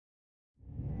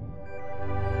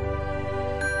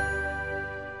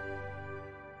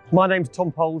My name's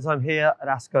Tom Powles. I'm here at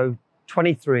ASCO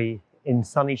 23 in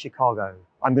sunny Chicago.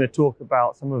 I'm going to talk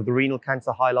about some of the renal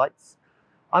cancer highlights.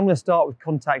 I'm going to start with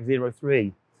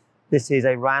CONTACT-03. This is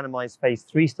a randomized phase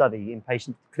 3 study in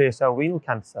patients with clear cell renal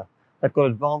cancer. They've got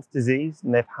advanced disease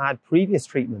and they've had previous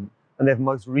treatment and they've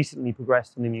most recently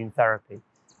progressed on immune therapy.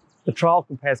 The trial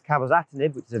compares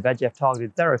cabozantinib, which is a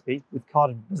VEGF-targeted therapy, with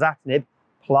cabozantinib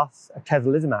plus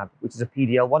atezolizumab, which is a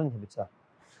PD-L1 inhibitor.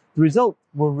 The results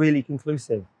were really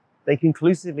conclusive. They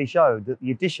conclusively showed that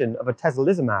the addition of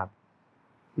atezolizumab,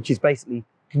 which is basically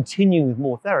continuing with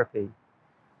more therapy,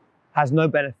 has no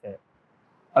benefit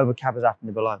over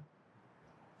cabozantinib alone.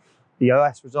 The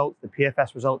OS results, the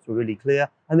PFS results were really clear,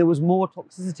 and there was more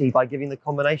toxicity by giving the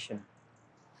combination.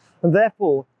 And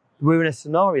therefore, we're in a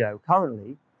scenario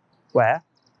currently where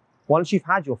once you've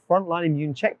had your frontline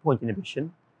immune checkpoint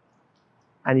inhibition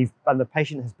and the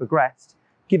patient has progressed,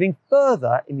 giving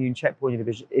further immune checkpoint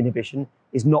inhibition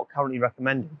is not currently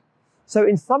recommended. So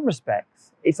in some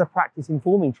respects, it's a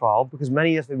practice-informing trial because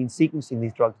many of us have been sequencing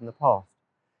these drugs in the past.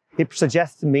 It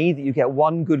suggests to me that you get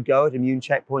one good go at immune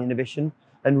checkpoint inhibition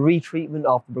and retreatment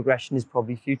after progression is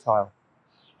probably futile.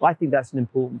 I think that's an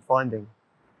important finding.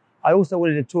 I also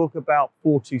wanted to talk about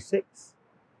 426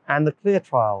 and the CLEAR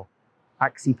trial,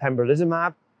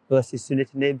 pembrolizumab versus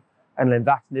sunitinib and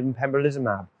lenvatinib and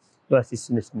pembrolizumab versus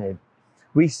sunitinib.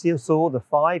 We still saw the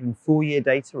 5 and 4 year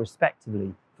data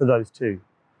respectively for those two.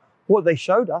 What they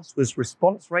showed us was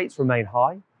response rates remain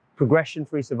high,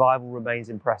 progression-free survival remains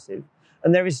impressive,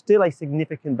 and there is still a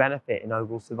significant benefit in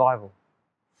overall survival.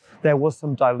 There was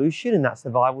some dilution in that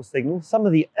survival signal. Some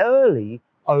of the early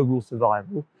overall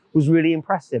survival was really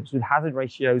impressive, with hazard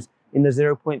ratios in the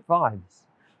 0.5s.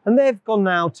 And they've gone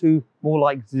now to more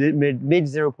like mid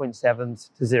 0.7s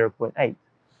to 0.8.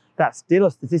 That's still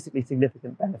a statistically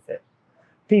significant benefit.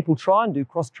 People try and do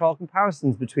cross-trial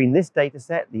comparisons between this data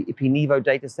set, the Ipi-Nivo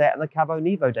data set, and the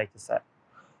Cabo-Nivo data set.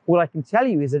 What I can tell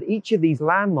you is that each of these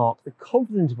landmarks, the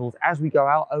confidence intervals as we go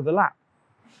out, overlap.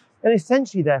 And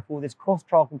essentially, therefore, this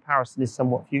cross-trial comparison is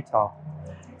somewhat futile.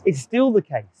 It's still the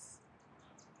case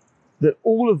that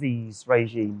all of these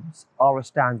regimes are a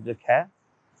standard of care.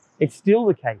 It's still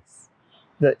the case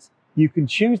that you can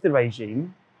choose the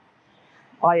regime.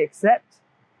 I accept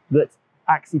that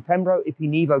Pembro,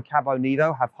 Ipi-Nivo,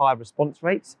 Cabo-Nivo have higher response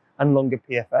rates and longer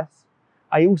PFS.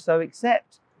 I also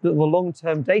accept that the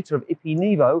long-term data of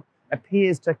Ipi-Nivo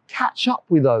appears to catch up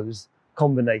with those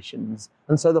combinations,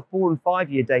 and so the 4 and 5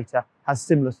 year data has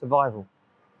similar survival.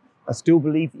 I still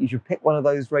believe that you should pick one of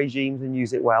those regimes and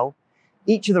use it well.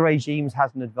 Each of the regimes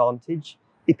has an advantage.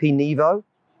 Ipi-Nivo,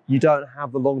 you don't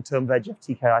have the long-term VEGF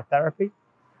TKI therapy.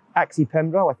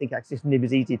 Pembro, I think axitinib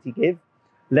is easy to give.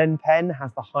 Len-Pen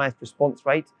has the highest response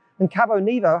rate, and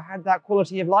Cabo-Nivo had that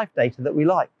quality of life data that we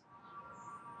liked.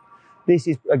 This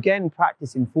is, again,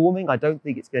 practice informing. I don't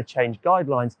think it's going to change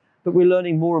guidelines, but we're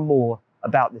learning more and more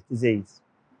about this disease.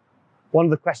 One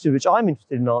of the questions which I'm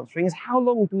interested in answering is how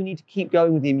long do we need to keep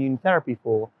going with the immune therapy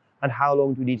for, and how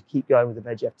long do we need to keep going with the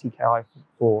VEGF TKI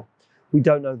for? We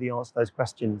don't know the answer to those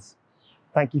questions.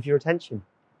 Thank you for your attention.